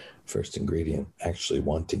important first ingredient, actually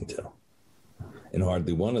wanting to. And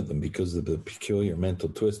hardly one of them, because of the peculiar mental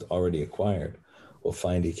twist already acquired, will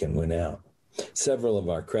find he can win out. Several of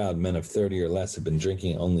our crowd, men of 30 or less, have been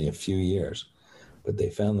drinking only a few years, but they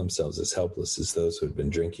found themselves as helpless as those who had been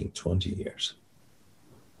drinking 20 years.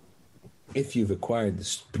 If you've acquired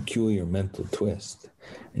this peculiar mental twist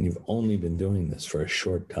and you've only been doing this for a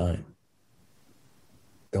short time,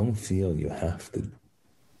 don't feel you have to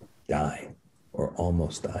die or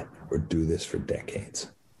almost die or do this for decades.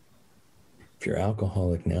 If you're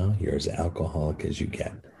alcoholic now, you're as alcoholic as you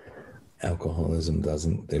get. Alcoholism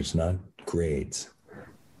there's not grades.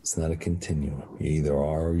 It's not a continuum. You either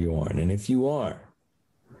are or you aren't. And if you are,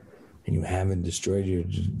 and you haven't destroyed your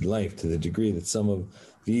life to the degree that some of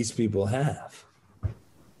these people have,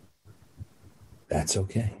 that's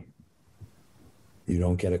okay. You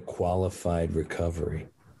don't get a qualified recovery.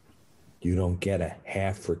 You don't get a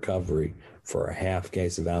half recovery for a half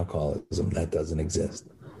case of alcoholism. That doesn't exist.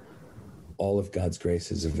 All of God's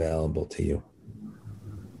grace is available to you.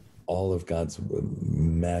 All of God's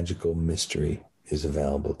magical mystery is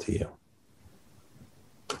available to you.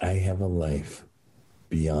 I have a life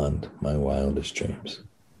beyond my wildest dreams.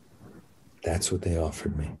 That's what they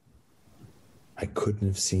offered me. I couldn't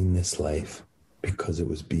have seen this life because it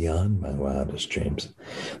was beyond my wildest dreams.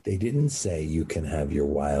 They didn't say you can have your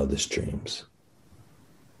wildest dreams.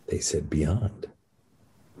 They said beyond.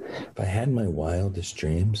 If I had my wildest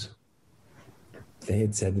dreams, they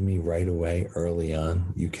had said to me right away, early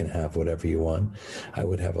on, you can have whatever you want, I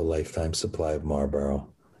would have a lifetime supply of Marlboro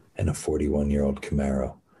and a 41-year-old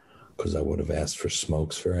Camaro, because I would have asked for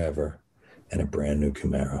smokes forever and a brand new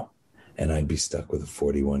Camaro, and I'd be stuck with a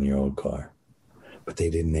 41-year-old car. But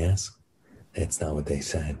they didn't ask. That's not what they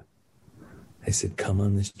said. They said, come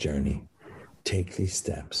on this journey, take these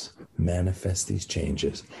steps, manifest these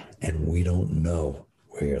changes, and we don't know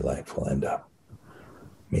where your life will end up.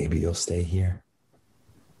 Maybe you'll stay here.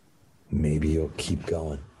 Maybe you'll keep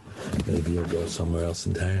going. Maybe you'll go somewhere else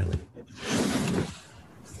entirely.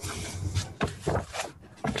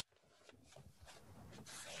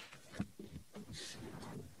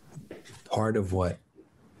 Part of what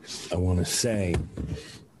I want to say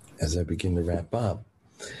as I begin to wrap up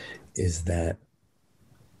is that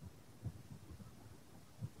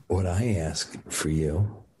what I ask for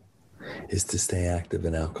you is to stay active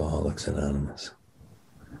in Alcoholics Anonymous.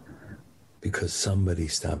 Because somebody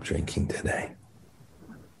stopped drinking today,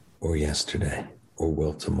 or yesterday, or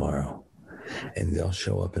will tomorrow. And they'll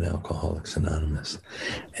show up in Alcoholics Anonymous,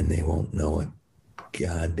 and they won't know a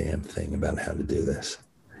goddamn thing about how to do this.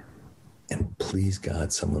 And please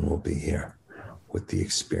God, someone will be here with the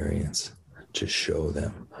experience to show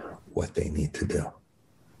them what they need to do.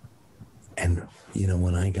 And, you know,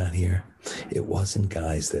 when I got here, it wasn't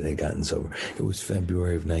guys that had gotten sober. It was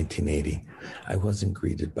February of 1980. I wasn't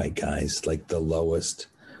greeted by guys like the lowest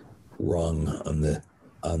rung on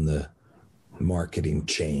the marketing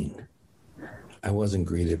chain. I wasn't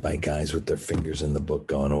greeted by guys with their fingers in the book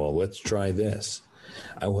going, well, let's try this.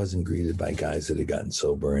 I wasn't greeted by guys that had gotten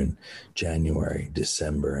sober in January,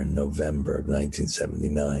 December, and November of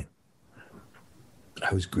 1979.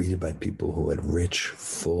 I was greeted by people who had rich,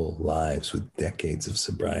 full lives with decades of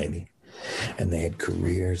sobriety. And they had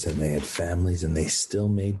careers and they had families, and they still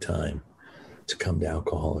made time to come to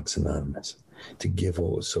Alcoholics Anonymous, to give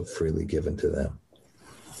what was so freely given to them.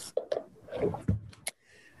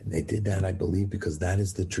 And they did that, I believe, because that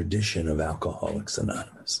is the tradition of Alcoholics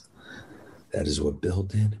Anonymous. That is what Bill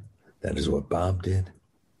did. That is what Bob did.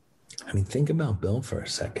 I mean, think about Bill for a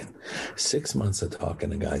second. 6 months of talking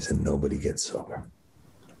to guys and nobody gets sober.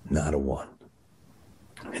 Not a one.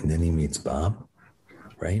 And then he meets Bob,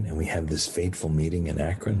 right? And we have this fateful meeting in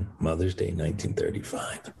Akron, Mother's Day,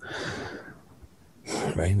 1935.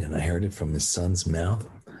 Right? And I heard it from his son's mouth.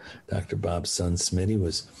 Dr. Bob's son, Smitty,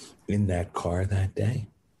 was in that car that day.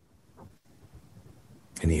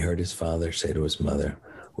 And he heard his father say to his mother,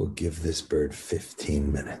 we'll give this bird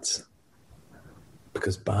 15 minutes.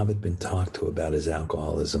 Because Bob had been talked to about his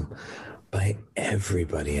alcoholism by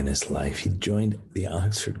everybody in his life. He joined the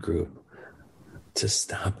Oxford group to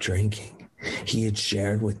stop drinking. He had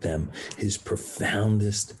shared with them his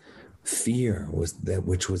profoundest fear,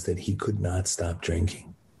 which was that he could not stop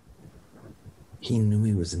drinking. He knew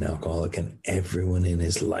he was an alcoholic, and everyone in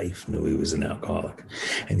his life knew he was an alcoholic.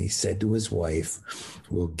 And he said to his wife,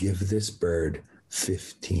 "We'll give this bird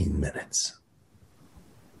 15 minutes.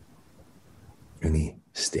 And he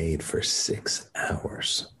stayed for 6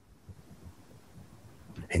 hours.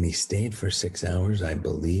 And he stayed for 6 hours, I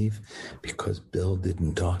believe, because Bill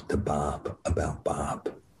didn't talk to Bob about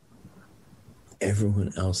Bob.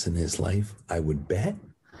 Everyone else in his life, I would bet,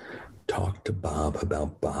 talked to Bob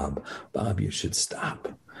about Bob. Bob, you should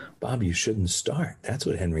stop. Bob, you shouldn't start. That's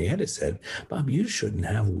what Henrietta said. Bob, you shouldn't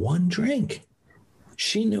have one drink.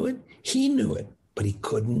 She knew it. He knew it. But he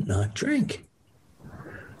couldn't not drink.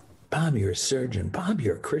 Bob, you're a surgeon. Bob,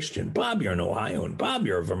 you're a Christian. Bob, you're an Ohioan. Bob,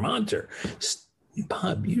 you're a Vermonter.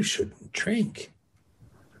 Bob, you shouldn't drink.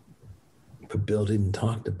 But Bill didn't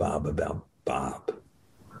talk to Bob about Bob.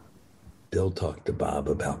 Bill talked to Bob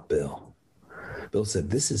about Bill. Bill said,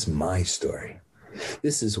 this is my story.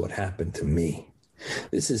 This is what happened to me.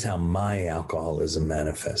 This is how my alcoholism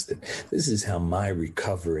manifested. This is how my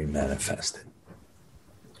recovery manifested.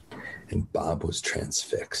 And Bob was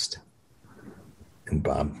transfixed. And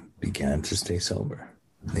Bob began to stay sober.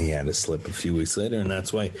 He had a slip a few weeks later, and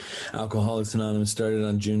that's why Alcoholics Anonymous started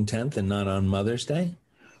on June 10th and not on Mother's Day.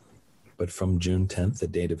 But from June 10th, the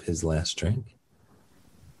date of his last drink,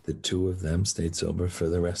 the two of them stayed sober for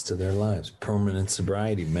the rest of their lives. Permanent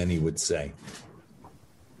sobriety, many would say.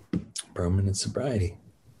 Permanent sobriety,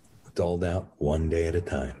 doled out one day at a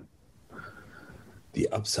time. The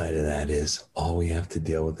upside of that is all we have to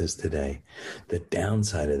deal with is today. The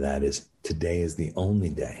downside of that is today is the only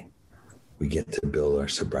day we get to build our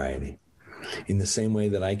sobriety. In the same way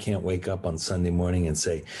that I can't wake up on Sunday morning and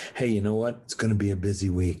say, hey, you know what? It's going to be a busy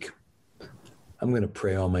week. I'm going to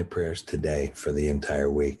pray all my prayers today for the entire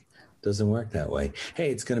week. Doesn't work that way. Hey,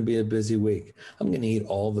 it's going to be a busy week. I'm going to eat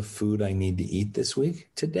all the food I need to eat this week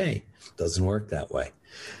today. Doesn't work that way.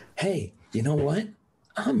 Hey, you know what?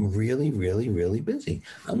 I'm really, really, really busy.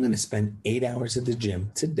 I'm going to spend 8 hours at the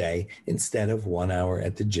gym today instead of 1 hour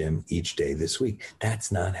at the gym each day this week.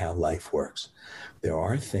 That's not how life works. There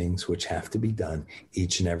are things which have to be done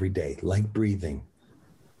each and every day, like breathing,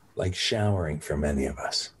 like showering for many of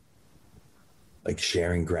us, like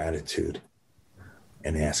sharing gratitude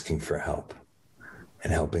and asking for help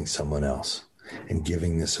and helping someone else and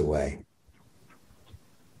giving this away.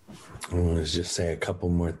 I want to just say a couple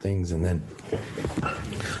more things and then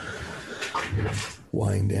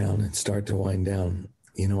wind down and start to wind down.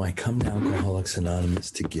 You know, I come to Alcoholics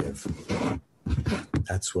Anonymous to give.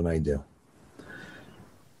 That's what I do.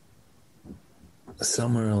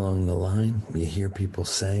 Somewhere along the line, you hear people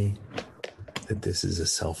say that this is a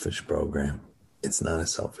selfish program. It's not a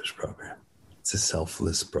selfish program. It's a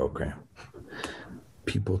selfless program.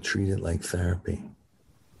 People treat it like therapy.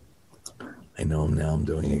 I know now I'm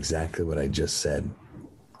doing exactly what I just said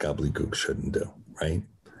gobbledygook shouldn't do, right?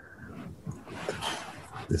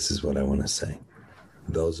 This is what I want to say.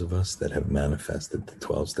 Those of us that have manifested the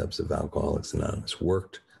 12 steps of Alcoholics Anonymous,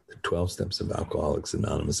 worked the 12 steps of Alcoholics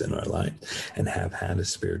Anonymous in our life, and have had a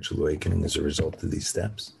spiritual awakening as a result of these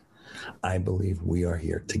steps, I believe we are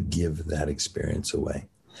here to give that experience away.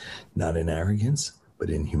 Not in arrogance, but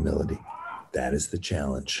in humility. That is the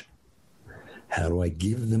challenge. How do I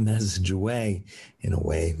give the message away in a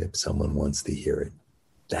way that someone wants to hear it?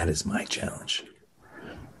 That is my challenge.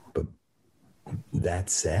 But that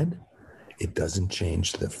said, it doesn't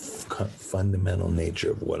change the fundamental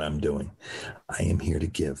nature of what I'm doing. I am here to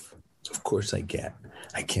give. Of course I get.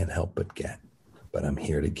 I can't help but get. But I'm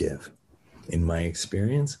here to give. In my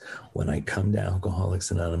experience, when I come to Alcoholics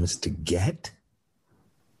Anonymous to get,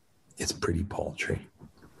 it's pretty paltry.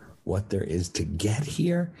 What there is to get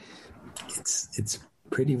here, it's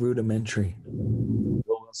pretty rudimentary. Bill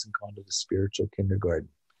Wilson called it a spiritual kindergarten.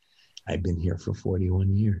 I've been here for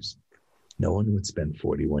 41 years. No one would spend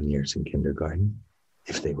 41 years in kindergarten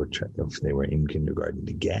if they were in kindergarten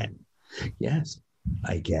to get. Yes,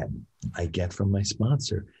 I get from my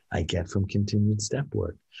sponsor. I get from continued step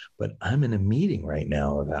work. But I'm in a meeting right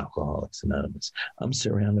now of Alcoholics Anonymous. I'm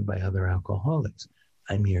surrounded by other alcoholics.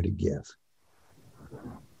 I'm here to give.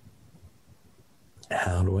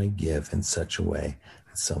 How do I give in such a way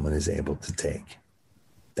that someone is able to take?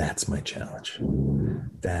 That's my challenge.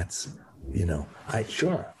 That's,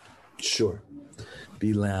 sure.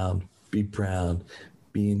 Be loud, be proud,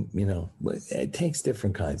 it takes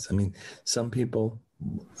different kinds. I mean, some people,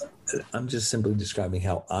 I'm just simply describing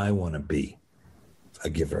how I want to be a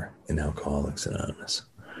giver in Alcoholics Anonymous.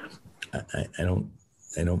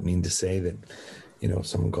 I don't mean to say that, if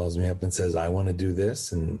someone calls me up and says, I want to do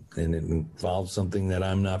this and it involves something that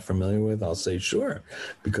I'm not familiar with, I'll say, sure,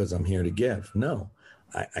 because I'm here to give. No,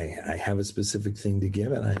 I have a specific thing to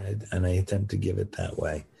give, and I attempt to give it that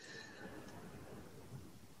way.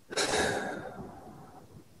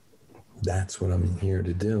 That's what I'm here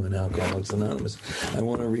to do in Alcoholics Anonymous. I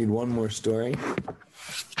want to read one more story.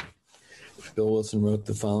 Bill Wilson wrote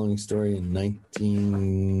the following story in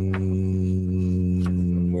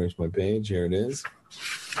where's my page? Here it is.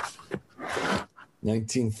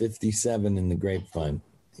 1957 in the Grapevine.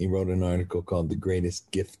 He wrote an article called The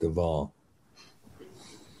Greatest Gift of All.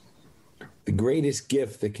 The greatest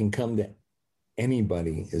gift that can come to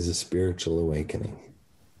anybody is a spiritual awakening.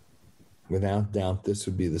 Without doubt, this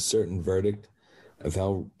would be the certain verdict of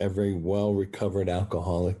how every well-recovered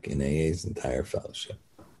alcoholic in AA's entire fellowship.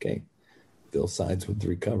 Okay? Bill sides with the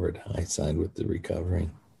recovered. I side with the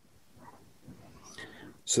recovering.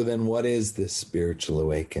 So then what is this spiritual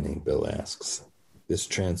awakening, Bill asks? This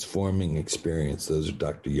transforming experience. Those are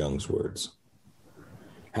Dr. Young's words.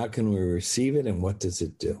 How can we receive it, and what does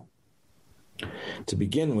it do? To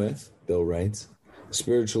begin with, Bill writes,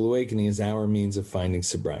 spiritual awakening is our means of finding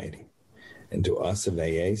sobriety. And to us of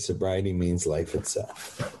AA, sobriety means life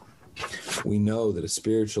itself. We know that a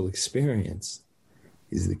spiritual experience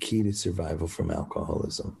is the key to survival from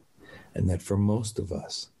alcoholism, and that for most of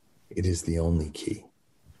us, it is the only key.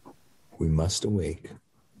 We must awake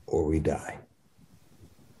or we die.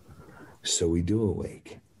 So we do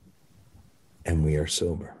awake, and we are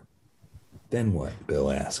sober. Then what,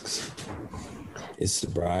 Bill asks? Is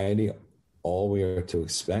sobriety all we are to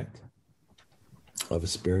expect of a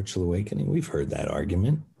spiritual awakening? We've heard that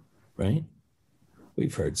argument, right?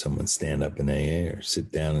 We've heard someone stand up in AA or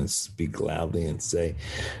sit down and speak loudly and say,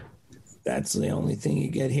 that's the only thing you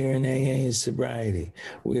get here in AA is sobriety.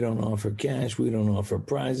 We don't offer cash. We don't offer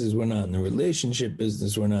prizes. We're not in the relationship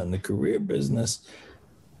business. We're not in the career business.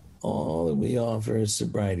 All that we offer is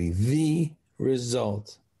sobriety. The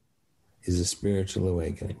result is a spiritual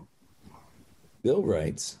awakening. Bill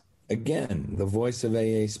writes, again, the voice of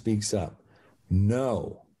AA speaks up.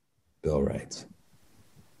 No, Bill writes.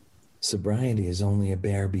 Sobriety is only a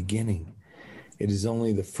bare beginning. It is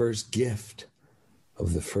only the first gift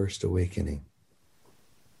of the first awakening.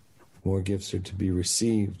 More gifts are to be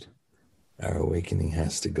received. Our awakening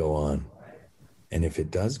has to go on. And if it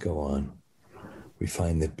does go on, we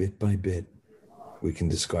find that bit by bit, we can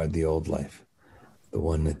discard the old life, the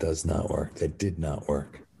one that does not work, that did not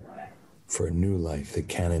work, for a new life that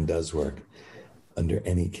can and does work under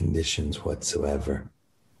any conditions whatsoever.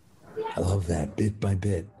 I love that, bit by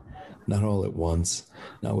bit. Not all at once,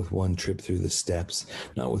 not with one trip through the steps,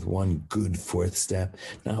 not with one good fourth step,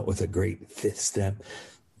 not with a great fifth step,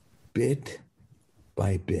 bit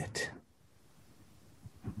by bit.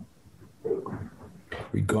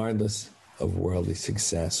 Regardless of worldly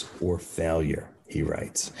success or failure, he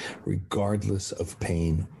writes, regardless of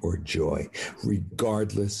pain or joy,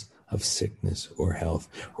 regardless of sickness or health,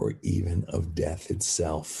 or even of death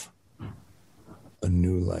itself, a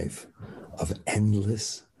new life of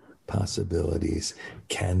endless possibilities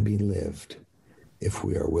can be lived if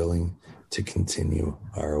we are willing to continue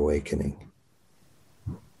our awakening.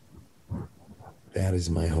 That is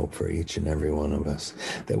my hope for each and every one of us,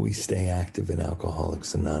 that we stay active in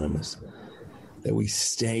Alcoholics Anonymous, that we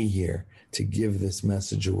stay here to give this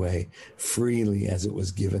message away freely as it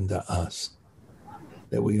was given to us,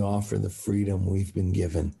 that we offer the freedom we've been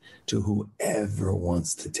given to whoever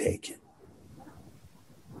wants to take it,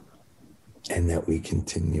 and that we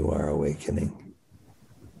continue our awakening,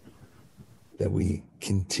 that we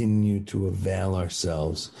continue to avail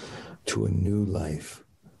ourselves to a new life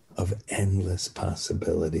of endless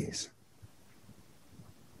possibilities.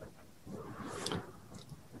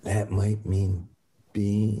 That might mean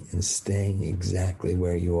being and staying exactly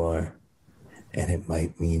where you are, and it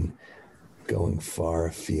might mean going far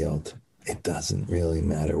afield. It doesn't really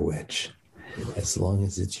matter which, as long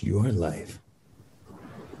as it's your life.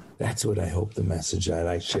 That's what I hope the message that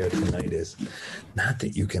I share tonight is. Not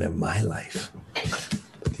that you can have my life,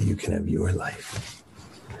 but that you can have your life.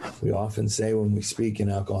 We often say when we speak in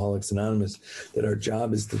Alcoholics Anonymous that our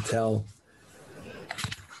job is to tell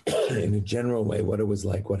in a general way what it was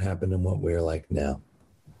like, what happened, and what we're like now.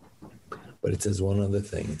 But it says one other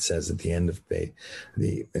thing. It says at the end of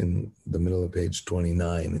in the middle of page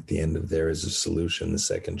 29, at the end of There Is a Solution, the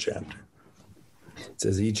second chapter. It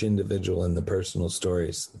says each individual in the personal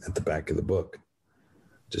stories at the back of the book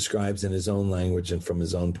describes in his own language and from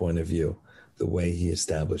his own point of view the way he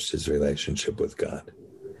established his relationship with God.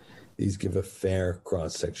 These give a fair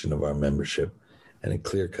cross-section of our membership and a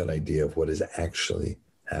clear-cut idea of what has actually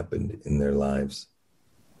happened in their lives.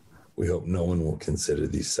 We hope no one will consider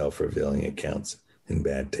these self-revealing accounts in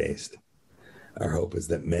bad taste. Our hope is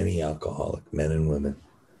that many alcoholic men and women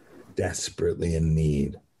desperately in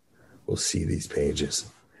need will see these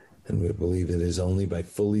pages. And we believe it is only by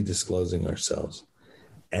fully disclosing ourselves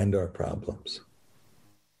and our problems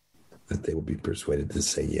that they will be persuaded to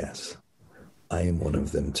say, yes, I am one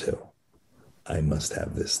of them too. I must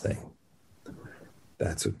have this thing.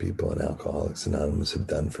 That's what people in Alcoholics Anonymous have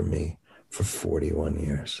done for me for 41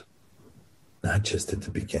 years. Not just at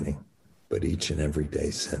the beginning, but each and every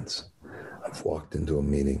day since. I've walked into a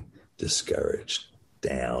meeting discouraged,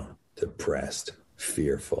 down, depressed,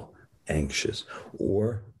 fearful, anxious,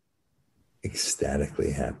 or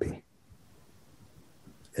ecstatically happy.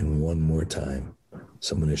 And one more time,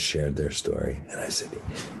 someone has shared their story, and I said,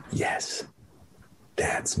 yes,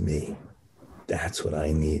 that's me. That's what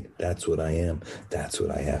I need. That's what I am. That's what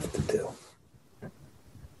I have to do.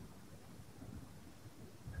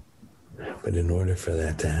 But in order for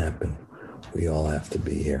that to happen, we all have to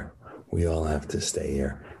be here. We all have to stay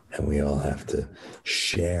here. And we all have to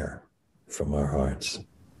share from our hearts.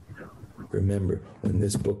 Remember, when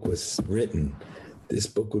this book was written, this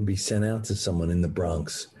book would be sent out to someone in the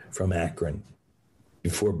Bronx from Akron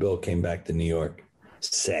before Bill came back to New York,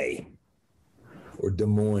 say, or Des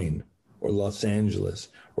Moines, or Los Angeles,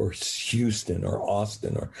 or Houston, or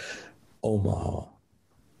Austin, or Omaha.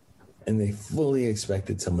 And they fully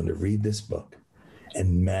expected someone to read this book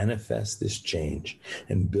and manifest this change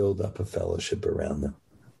and build up a fellowship around them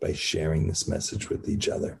by sharing this message with each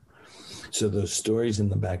other. So those stories in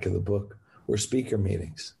the back of the book were speaker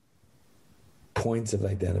meetings, points of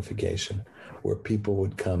identification, where people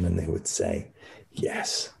would come and they would say,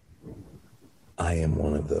 yes, I am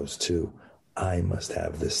one of those too. I must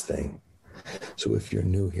have this thing. So if you're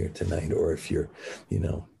new here tonight, or if you're,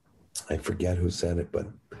 I forget who said it, but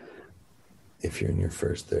if you're in your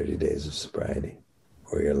first 30 days of sobriety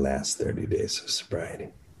or your last 30 days of sobriety,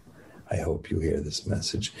 I hope you hear this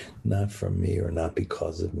message, not from me or not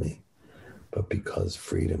because of me, but because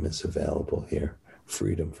freedom is available here.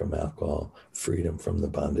 Freedom from alcohol, freedom from the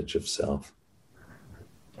bondage of self.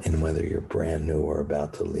 And whether you're brand new or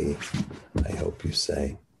about to leave, I hope you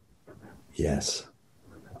say, yes,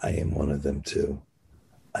 I am one of them too.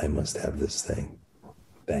 I must have this thing.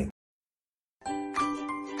 Thank you.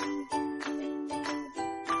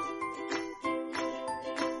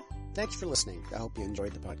 Thanks for listening. I hope you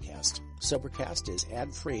enjoyed the podcast. Sobercast is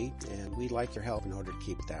ad-free, and we'd like your help in order to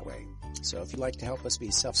keep it that way. So if you'd like to help us be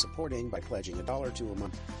self-supporting by pledging $1 or $2 a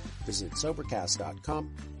month, visit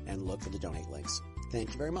Sobercast.com and look for the donate links.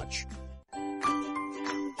 Thank you very much.